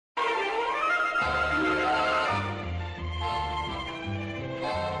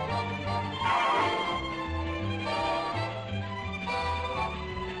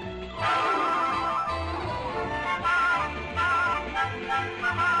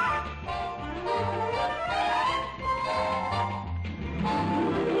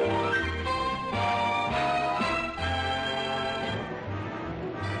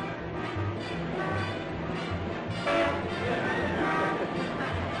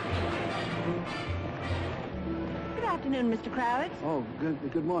afternoon, Mr. Kravitz. Oh,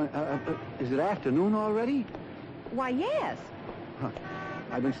 good morning. Is it afternoon already? Why, yes. Huh.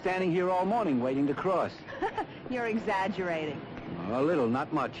 I've been standing here all morning waiting to cross. You're exaggerating. A little,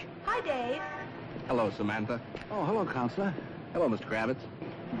 not much. Hi, Dave. Hello, Samantha. Oh, hello, Counselor. Hello, Mr. Kravitz.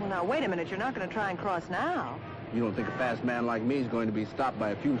 Well, now, wait a minute. You're not going to try and cross now. You don't think a fast man like me is going to be stopped by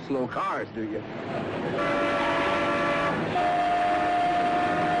a few slow cars, do you?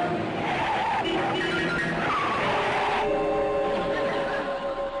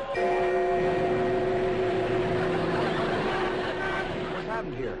 What's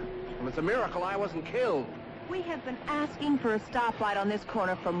happened here? Well, it's a miracle I wasn't killed. We have been asking for a stoplight on this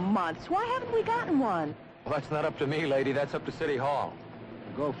corner for months. Why haven't we gotten one? Well, that's not up to me, lady. That's up to City Hall.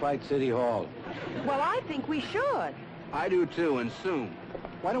 Go fight City Hall. Well, I think we should. I do, too, and soon.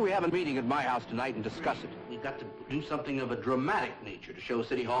 Why don't we have a meeting at my house tonight and discuss it? We've got to do something of a dramatic nature to show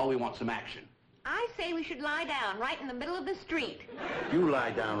City Hall we want some action. I say we should lie down right in the middle of the street. You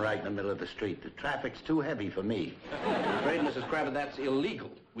lie down right in the middle of the street. The traffic's too heavy for me. I'm afraid, Mrs. Kravitz, that's illegal.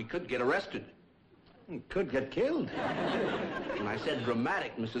 We could get arrested. You could get killed. When I said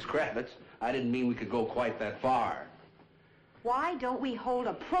dramatic, Mrs. Kravitz, I didn't mean we could go quite that far. Why don't we hold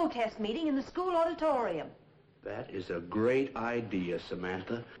a protest meeting in the school auditorium? That is a great idea,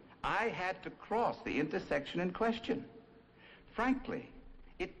 Samantha. I had to cross the intersection in question. Frankly,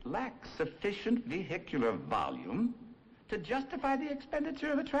 it lacks sufficient vehicular volume to justify the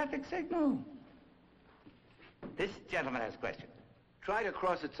expenditure of a traffic signal. This gentleman has a question. Try to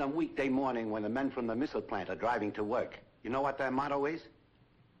cross it some weekday morning when the men from the missile plant are driving to work. You know what their motto is?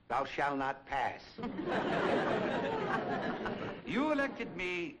 Thou shalt not pass. You elected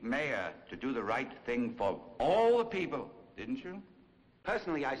me mayor to do the right thing for all the people, didn't you?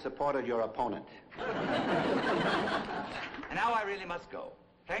 Personally, I supported your opponent. And now I really must go.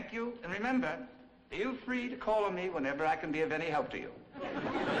 Thank you, and remember, feel free to call on me whenever I can be of any help to you.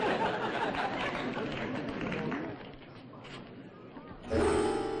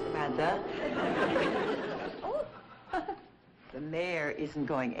 Samantha? Oh. The mayor isn't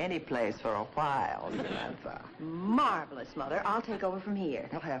going anyplace for a while, Samantha. Marvelous, Mother. I'll take over from here.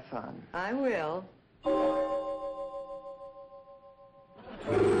 We'll have fun. I will.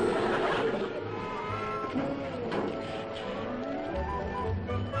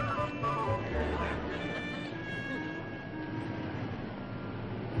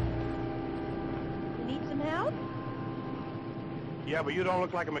 You need some help? Yeah, but you don't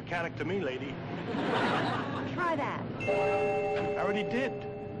look like a mechanic to me, lady. Try that. I already did.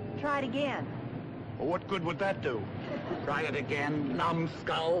 Try it again. Well, what good would that do? Try it again,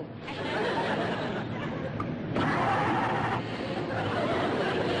 numbskull.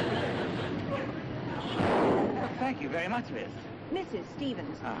 Thank you very much, miss. Mrs.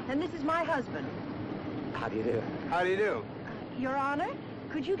 Stevens. And this is my husband. How do you do? How do you do? Your Honor,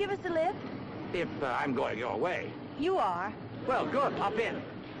 could you give us a lift? If I'm going your way. You are. Well, good. Hop in.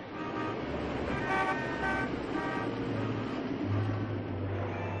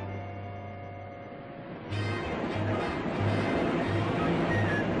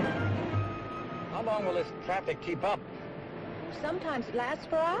 How long will this traffic keep up? Sometimes it lasts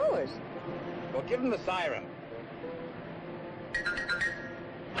for hours. Well, give him the siren.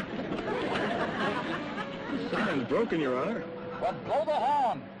 The siren's broken, Your Honor. Well, blow the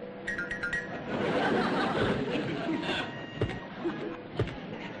horn.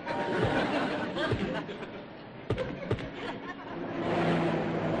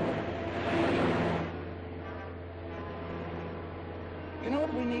 You know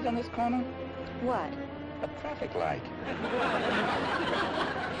what we need on this corner? What? A traffic light.